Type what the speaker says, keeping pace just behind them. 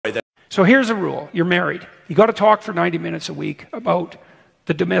So here's a rule. You're married. You got to talk for 90 minutes a week about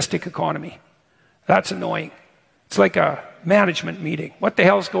the domestic economy. That's annoying. It's like a management meeting. What the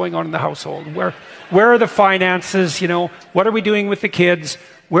hell's going on in the household? Where are the finances? You know, what are we doing with the kids?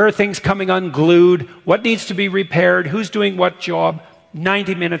 Where are things coming unglued? What needs to be repaired? Who's doing what job?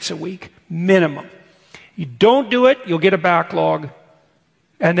 90 minutes a week, minimum. You don't do it, you'll get a backlog,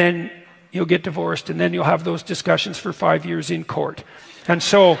 and then you'll get divorced, and then you'll have those discussions for 5 years in court. And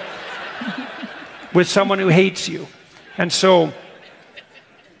so, with someone who hates you. And so,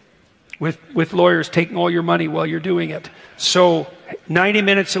 with lawyers taking all your money while you're doing it. So 90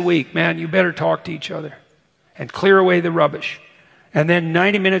 minutes a week, man, you better talk to each other and clear away the rubbish. And then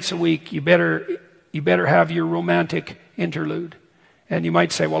 90 minutes a week, you better have your romantic interlude. And you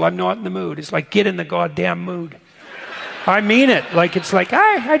might say, well, I'm not in the mood. It's like, get in the goddamn mood. I mean it. Like, it's like,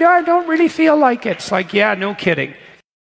 I don't really feel like it. It's like, yeah, no kidding.